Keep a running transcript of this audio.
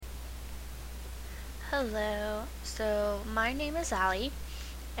Hello. So, my name is Allie,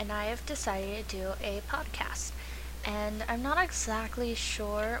 and I have decided to do a podcast. And I'm not exactly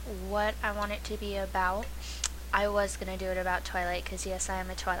sure what I want it to be about. I was going to do it about Twilight because, yes, I am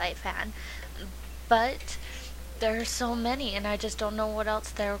a Twilight fan. But there are so many, and I just don't know what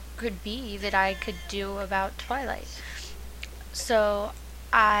else there could be that I could do about Twilight. So,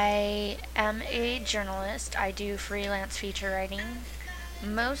 I am a journalist. I do freelance feature writing,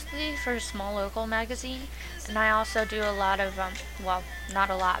 mostly for a small local magazine, and I also do a lot of well,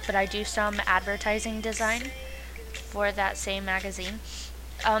 not a lot, but I do some advertising design for that same magazine.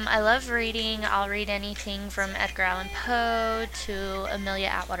 I love reading. I'll read anything from Edgar Allan Poe to Amelia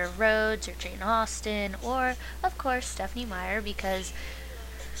Atwater Rhodes or Jane Austen, or of course Stephanie Meyer, because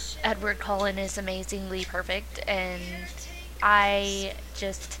Edward Cullen is amazingly perfect, and I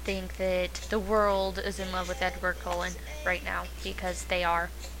just think that the world is in love with Edward Cullen right now because they are.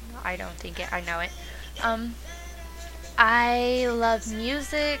 I don't think it. I know it. Um, I love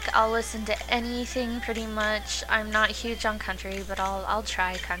music. I'll listen to anything pretty much. I'm not huge on country, but I'll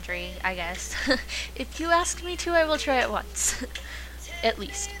try country, I guess. If you ask me to, I will try it once, at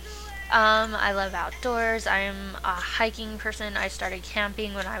least. I love outdoors. I'm a hiking person. I started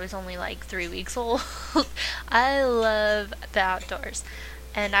camping when I was only like 3 weeks old. I love the outdoors.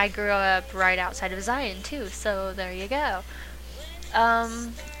 And I grew up right outside of Zion too, so there you go.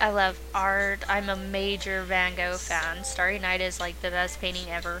 I love art. I'm a major Van Gogh fan. Starry Night is like the best painting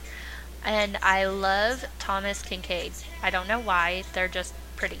ever. And I love Thomas Kincaid. I don't know why, they're just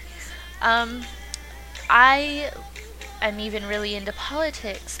pretty. Um, I am even really into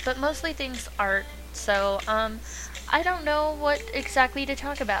politics, but mostly things art. So, I don't know what exactly to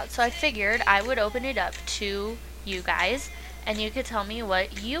talk about. So I figured I would open it up to you guys, and you could tell me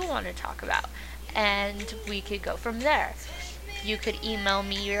what you want to talk about, and we could go from there. You could email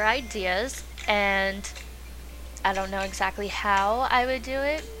me your ideas, and I don't know exactly how I would do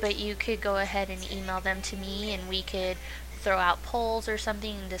it, but you could go ahead and email them to me, and we could throw out polls or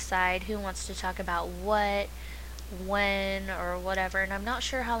something and decide who wants to talk about what, when, or whatever. And I'm not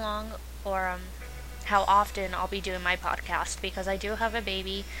sure how long or how often I'll be doing my podcast because I do have a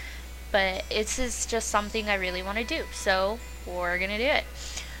baby, but it's just something I really want to do. So we're gonna do it.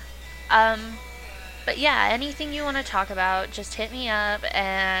 Um, but yeah, anything you want to talk about, just hit me up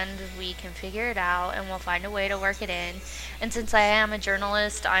and we can figure it out and we'll find a way to work it in. And since I am a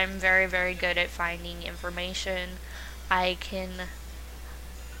journalist, I'm very, very good at finding information. I can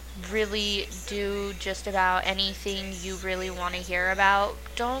really do just about anything you really want to hear about.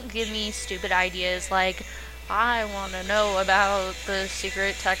 Don't give me stupid ideas like, I want to know about the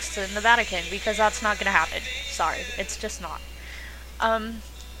secret texts in the Vatican, because that's not going to happen. Sorry, it's just not. Um,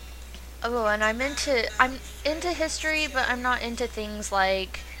 oh, and I'm into history, but I'm not into things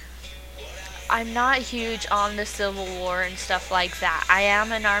like, I'm not huge on the Civil War and stuff like that. I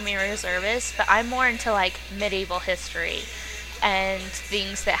am an Army reservist, but I'm more into like medieval history and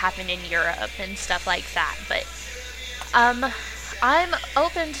things that happen in Europe and stuff like that. But um I'm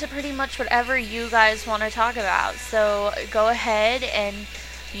open to pretty much whatever you guys want to talk about. So go ahead and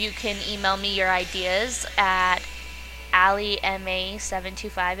you can email me your ideas at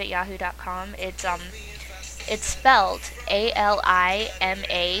alima725 at yahoo.com. It's spelled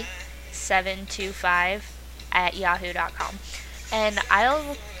ALIMA 725 at yahoo.com. And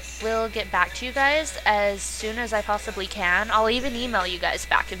I will get back to you guys as soon as I possibly can. I'll even email you guys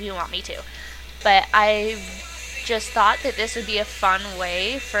back if you want me to. But I just thought that this would be a fun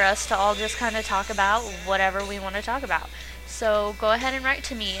way for us to all just kind of talk about whatever we want to talk about. So go ahead and write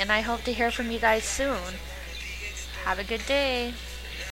to me, and I hope to hear from you guys soon. Have a good day.